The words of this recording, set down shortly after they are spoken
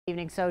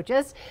evening. So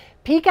just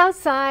peek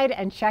outside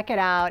and check it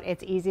out.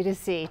 It's easy to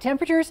see.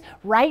 Temperatures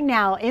right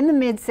now in the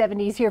mid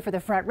 70s here for the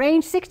Front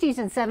Range, 60s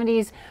and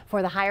 70s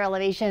for the higher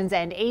elevations,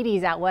 and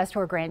 80s out west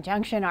toward Grand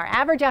Junction. Our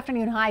average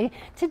afternoon high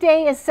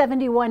today is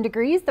 71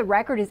 degrees. The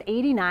record is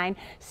 89,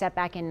 set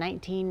back in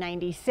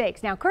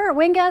 1996. Now, current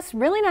wind gusts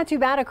really not too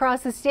bad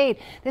across the state.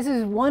 This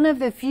is one of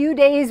the few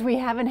days we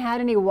haven't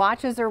had any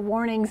watches or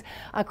warnings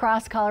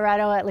across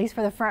Colorado, at least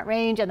for the Front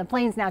Range and the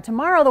Plains. Now,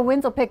 tomorrow the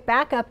winds will pick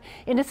back up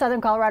into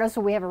southern Colorado, so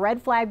we have a red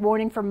flag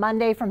warning for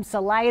Monday from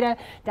Salida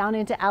down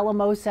into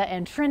Alamosa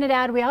and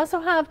Trinidad. We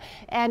also have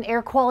an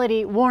air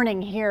quality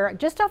warning here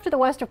just off to the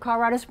west of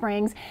Colorado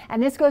Springs,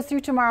 and this goes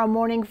through tomorrow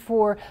morning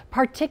for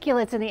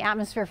particulates in the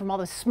atmosphere from all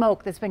the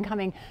smoke that's been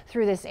coming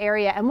through this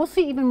area. And we'll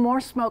see even more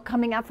smoke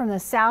coming up from the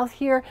south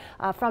here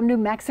from New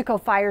Mexico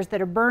fires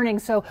that are burning.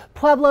 So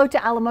Pueblo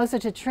to Alamosa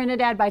to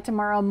Trinidad by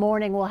tomorrow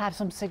morning, we'll have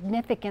some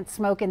significant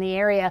smoke in the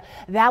area.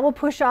 That will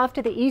push off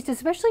to the east,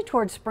 especially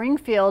towards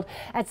Springfield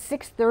at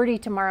 6:30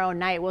 tomorrow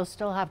night. We'll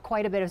still have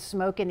quite a bit of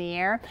smoke in the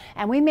air,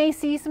 and we may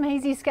see some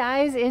hazy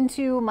skies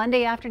into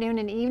Monday afternoon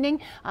and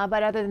evening,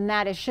 but other than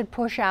that, it should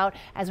push out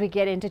as we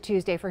get into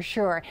Tuesday for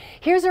sure.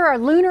 Here's our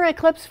lunar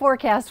eclipse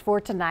forecast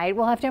for tonight.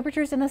 We'll have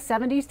temperatures in the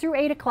 70s through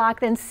 8 o'clock,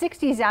 then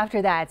 60s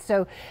after that.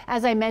 So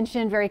as I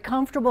mentioned, very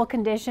comfortable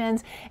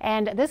conditions,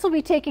 and this will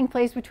be taking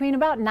place between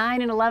about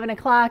 9 and 11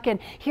 o'clock. And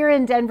here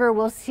in Denver,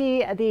 we'll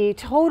see the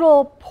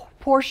total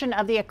portion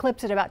of the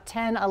eclipse at about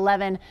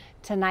 10:11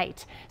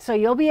 tonight. So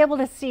you'll be able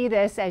to see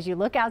this as you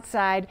look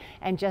outside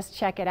and just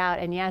check it out.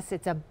 And yes,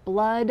 it's a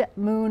blood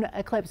moon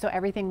eclipse, so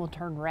everything will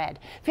turn red.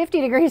 50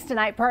 degrees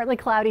tonight, partly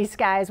cloudy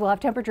skies. We'll have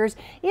temperatures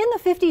in the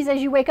 50s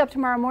as you wake up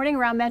tomorrow morning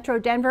around Metro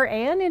Denver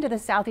and into the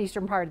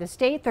southeastern part of the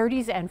state.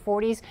 30s and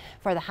 40s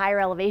for the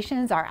higher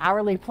elevations. Our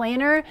hourly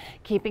planner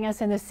keeping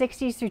us in the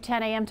 60s through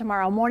 10 a.m.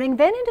 tomorrow morning,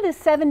 then into the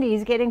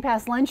 70s getting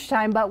past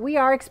lunchtime, but we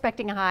are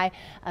expecting a high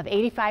of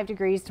 85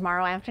 degrees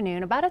tomorrow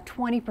afternoon, about a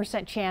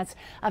 20% chance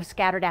of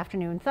scattered afternoon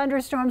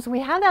thunderstorms.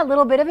 We have that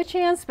little bit of a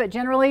chance, but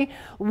generally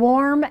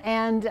warm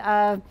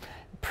and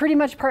pretty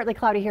much partly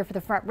cloudy here for the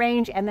Front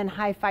Range, and then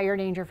high fire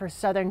danger for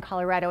southern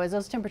Colorado, as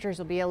those temperatures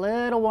will be a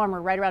little warmer,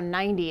 right around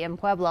 90 in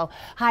Pueblo.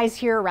 Highs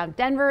here around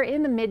Denver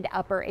in the mid to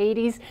upper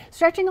 80s,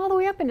 stretching all the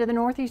way up into the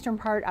northeastern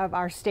part of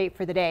our state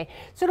for the day.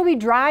 So it'll be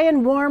dry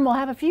and warm. We'll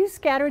have a few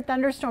scattered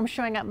thunderstorms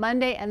showing up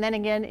Monday, and then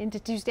again into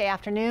Tuesday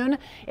afternoon.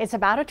 It's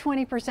about a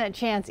 20%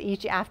 chance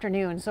each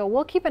afternoon. So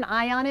we'll keep an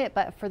eye on it,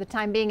 but for the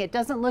time being, it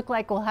doesn't look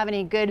like we'll have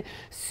any good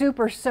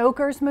super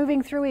soakers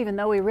moving through, even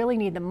though we really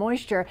need the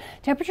moisture.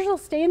 Temperatures will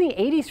stay in the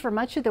 80s for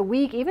much of the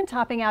week, even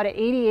topping out at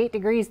 88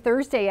 degrees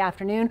Thursday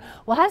afternoon.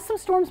 We'll have some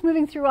storms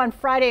moving through on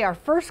Friday. Our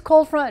first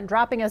cold front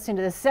dropping us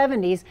into the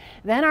 70s.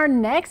 Then our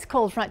next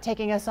cold front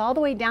taking us all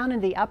the way down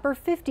into the upper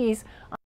 50s.